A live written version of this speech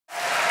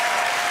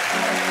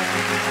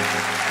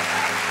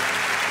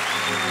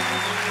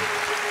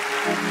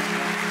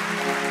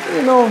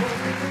You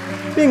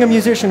know, being a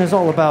musician is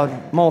all about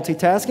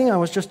multitasking. I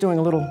was just doing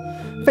a little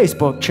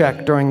Facebook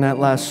check during that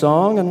last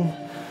song, and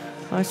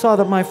I saw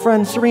that my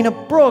friend Serena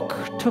Brook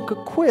took a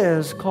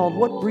quiz called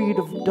 "What Breed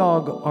of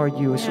Dog Are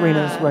You?"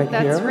 Serena's right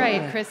here. That's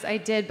right, Chris. I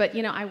did, but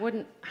you know, I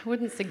wouldn't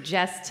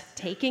suggest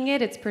taking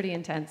it. It's pretty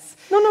intense.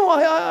 No,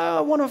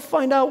 I want to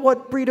find out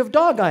what breed of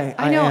dog I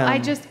know.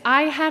 am.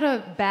 I had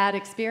a bad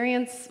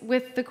experience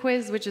with the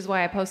quiz, which is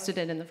why I posted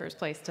it in the first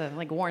place to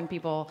like warn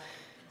people.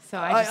 So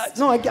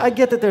I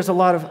get that there's a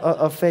lot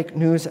of fake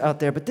news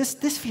out there, but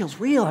this feels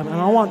real. I mean,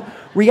 I want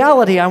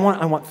reality. I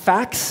want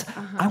facts.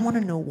 I want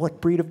to know what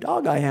breed of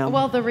dog I am.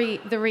 Well, the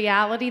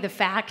reality, the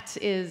fact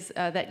is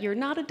that you're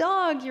not a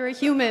dog. You're a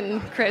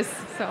human, Chris.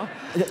 So.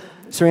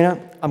 Serena,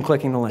 I'm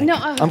clicking the link. No,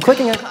 I'm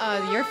clicking it.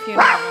 Your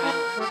funeral.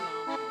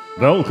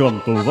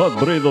 Welcome to What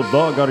Breed of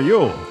Dog Are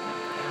You?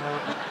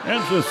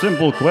 Answer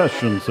simple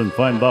questions and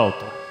find out.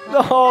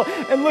 Oh,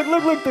 and look,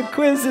 the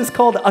quiz is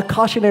called a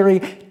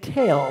Cautionary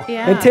Tail.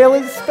 Yeah. And tail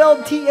is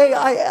spelled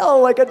T-A-I-L,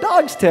 like a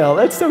dog's tail.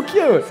 That's so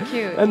cute. It's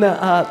cute. And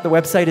the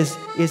website is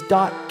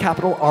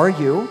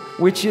 .RU,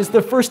 which is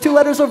the first two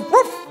letters of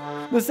roof,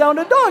 the sound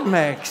a dog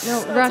makes.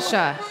 No,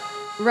 Russia,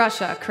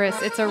 Chris.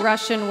 It's a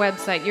Russian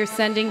website. You're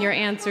sending your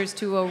answers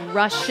to a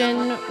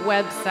Russian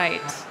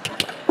website.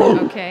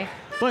 Okay?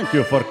 Thank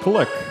you for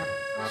click.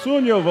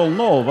 Soon you will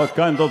know what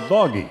kind of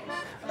doggy.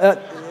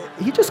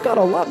 He just got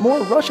a lot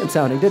more Russian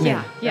sounding, didn't he?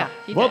 Yeah.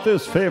 He What did.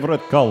 is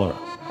favorite color?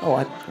 Oh,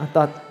 I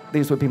thought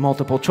these would be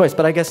multiple choice,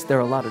 but I guess there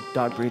are a lot of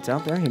dog breeds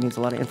out there. He needs a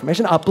lot of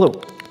information. Blue.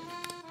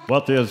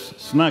 What is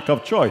snack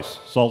of choice,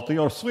 salty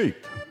or sweet?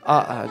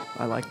 I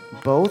like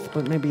both,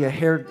 but maybe a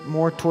hair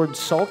more towards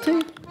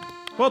salty.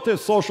 What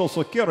is social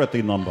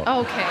security number?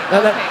 Okay.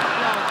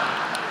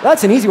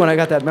 That's an easy one. I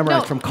got that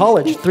memorized from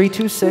college.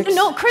 326.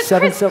 No, Chris,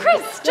 just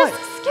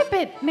skip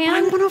it, man.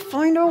 I'm gonna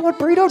find out what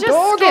breed of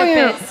dog I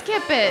am.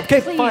 Skip it.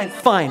 Okay, please.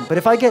 fine. But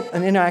if I get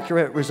an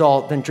inaccurate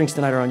result, then drinks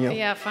tonight are on you.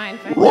 Yeah, fine.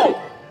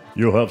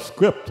 You have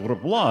skipped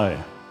reply.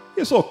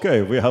 It's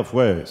okay, we have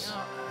ways.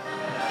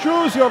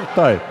 Choose your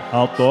type,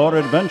 outdoor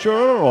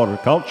adventurer or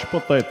couch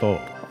potato.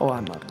 Oh,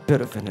 I'm a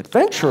bit of an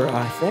adventurer,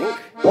 I think.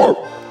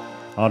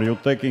 Are you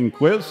taking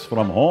quiz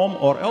from home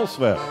or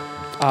elsewhere?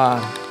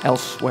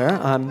 Elsewhere.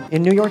 I'm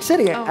in New York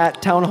City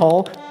at Town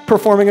Hall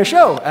performing a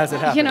show, as it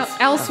happens. You know,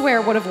 elsewhere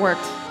would have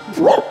worked.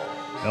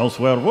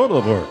 Elsewhere would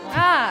have worked.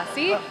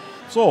 See?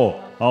 So,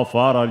 how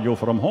far are you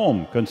from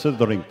home,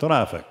 considering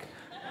traffic?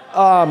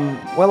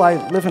 Well, I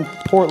live in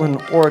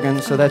Portland,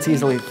 Oregon, so that's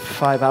easily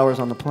 5 hours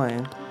on the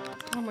plane.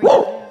 Oh my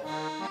God.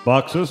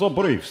 Boxes or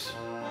briefs?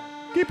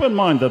 Keep in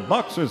mind that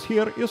boxes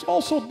here is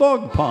also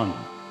dog pun.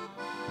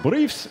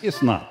 Briefs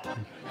is not.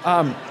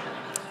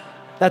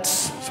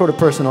 That's sort of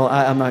personal.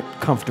 I'm not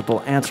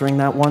comfortable answering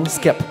that one.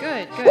 Skip.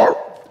 Good.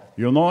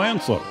 You know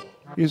answer.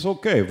 It's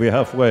okay, we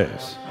have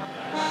ways.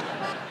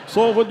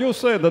 So would you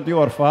say that you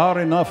are far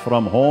enough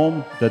from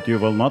home that you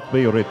will not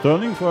be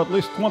returning for at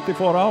least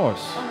 24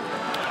 hours?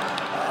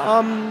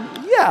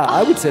 Yeah,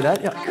 I would say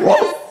that. Yeah.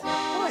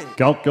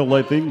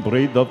 Calculating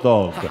breed of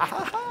dog.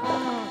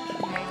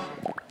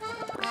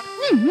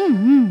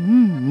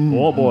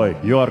 Oh boy,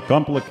 you are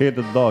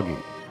complicated doggy.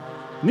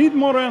 Need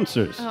more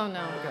answers. Oh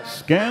no.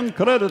 Scan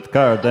credit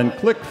card and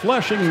click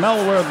flashing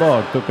malware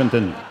dog to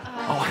continue.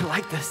 Oh, I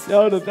like the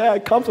sound of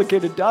that.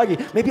 Complicated doggy.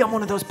 Maybe I'm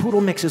one of those poodle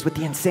mixes with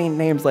the insane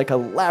names like a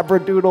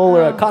Labradoodle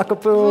or a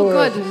cockapoo. Oh,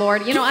 good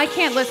Lord. You know, I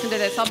can't listen to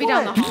this. I'll be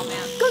down the hall,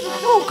 man.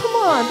 Oh, come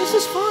on. This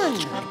is fun.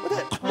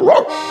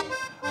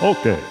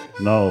 Okay,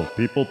 now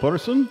people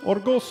person or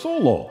go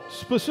solo?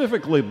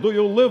 Specifically, do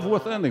you live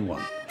with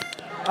anyone?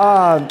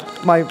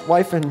 My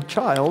wife and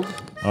child.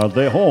 Are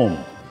they home?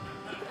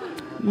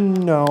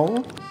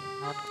 No.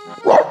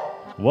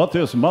 What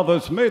is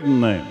mother's maiden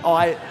name? Oh,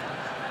 I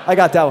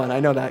got that one. I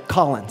know that.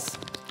 Collins.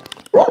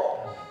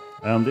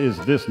 And is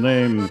this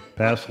name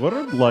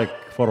password, like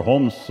for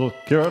home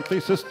security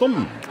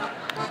system?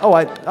 Oh,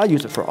 I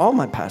use it for all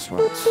my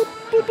passwords.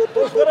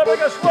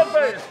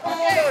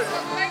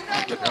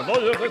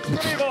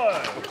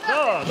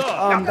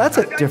 That's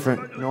a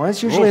different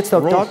noise. Usually it's the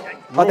dog.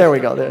 Oh, there we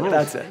go.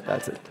 That's it.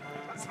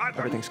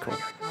 Everything's cool.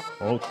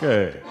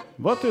 Okay.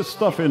 What is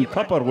stuff in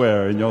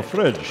Tupperware in your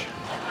fridge?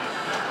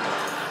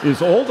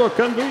 Is old or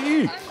can we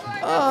eat?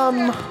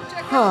 I'm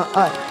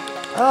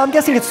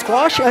guessing it's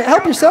squash.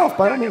 Help yourself,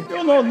 by all means.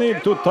 You don't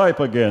need to type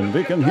again.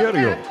 We can hear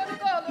you.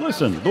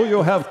 Listen, do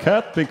you have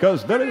cat?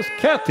 Because there is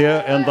cat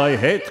here and I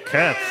hate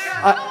cats.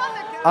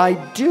 I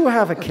do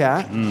have a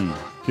cat.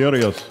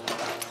 Curious.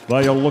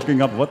 Why you're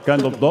looking up what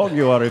kind of dog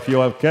you are if you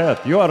have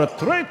cat? You are a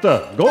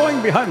traitor,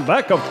 going behind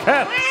back of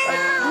cat.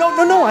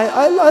 No.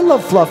 I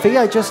love Fluffy.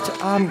 I just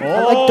I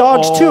like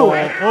dogs too.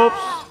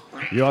 Oops.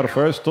 You are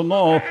first to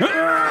know.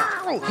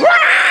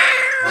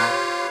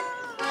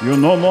 You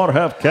no more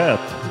have cat.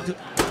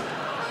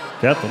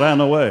 Cat ran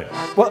away.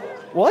 What?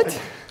 Okay,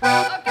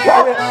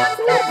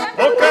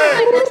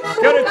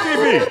 get a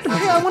TV.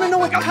 Hey, I want to know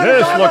what kind of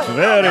This dog. looks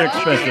very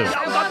expensive.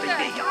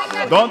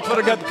 Don't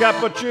forget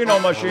cappuccino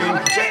machine.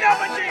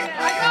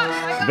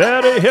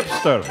 Very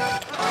hipster.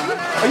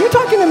 Are you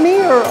talking to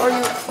me or are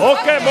you...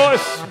 Okay,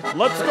 boys,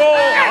 let's go.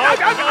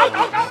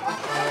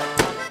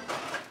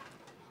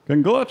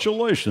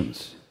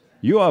 Congratulations.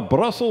 You are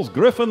Brussels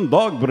Griffon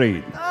dog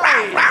breed.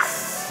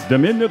 Nice.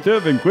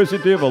 Diminutive,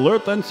 inquisitive,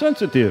 alert, and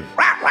sensitive.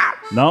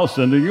 Now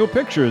sending you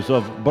pictures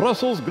of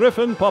Brussels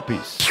Griffon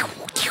puppies.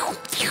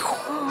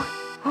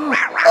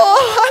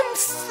 Oh, I'm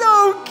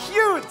so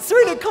cute.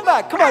 Serena, come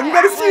back. Come on, you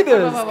gotta see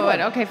this.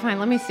 Wait. Okay, fine,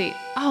 let me see.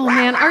 Oh,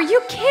 man, are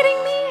you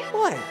kidding me?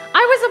 What?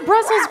 I was a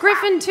Brussels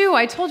Griffon, too.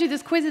 I told you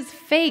this quiz is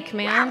fake,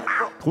 man.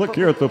 Click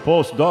here to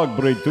post dog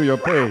breed to your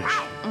page.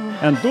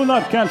 And do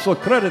not cancel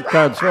credit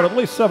cards for at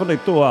least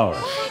 72 hours.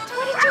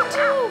 What did you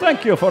do?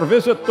 Thank you for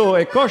visit to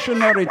a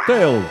Cautionary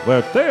Tail,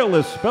 where tail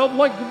is spelled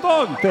like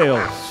dog tail.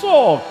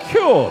 So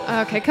cute.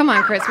 Okay, come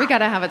on, Chris. We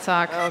gotta have a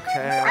talk.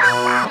 Okay.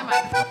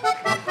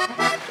 Come on.